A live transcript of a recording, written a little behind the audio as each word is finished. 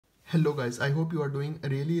Hello guys, I hope you are doing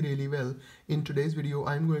really well. In today's video,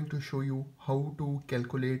 I'm going to show you how to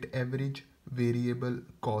calculate average variable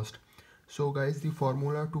cost. So guys, the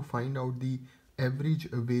formula to find out the average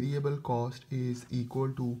variable cost is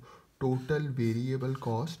equal to total variable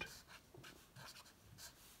cost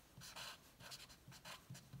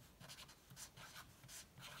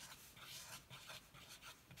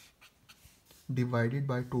divided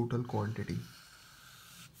by total quantity.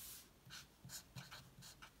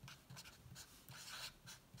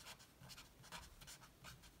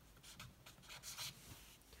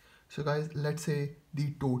 So guys, let's say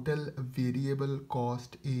the total variable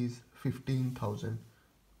cost is 15,000.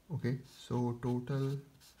 Okay, so total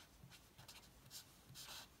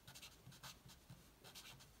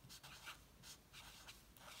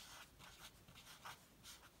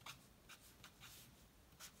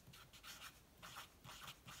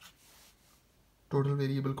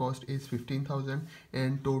variable cost is 15,000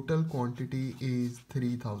 and total quantity is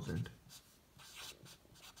 3,000.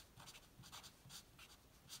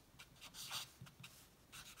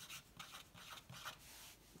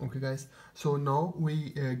 Okay guys, so now we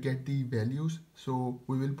get the values, so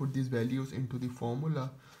we will put these values into the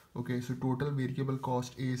formula. Okay, so total variable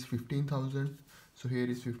cost is 15,000, so here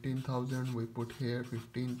is 15,000, we put here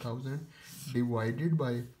 15,000 divided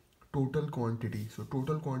by total quantity, so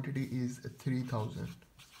total quantity is 3,000.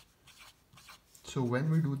 So when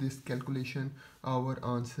we do this calculation, our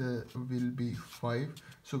answer will be 5.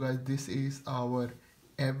 So guys, this is our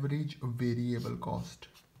average variable cost.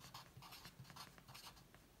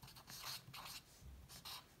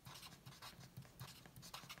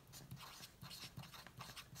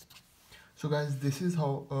 So guys, this is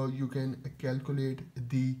how you can calculate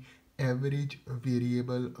the average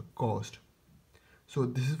variable cost. So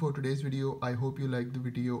this is for today's video. I hope you like the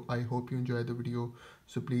video. I hope you enjoy the video.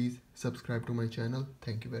 So please subscribe to my channel.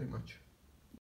 Thank you very much.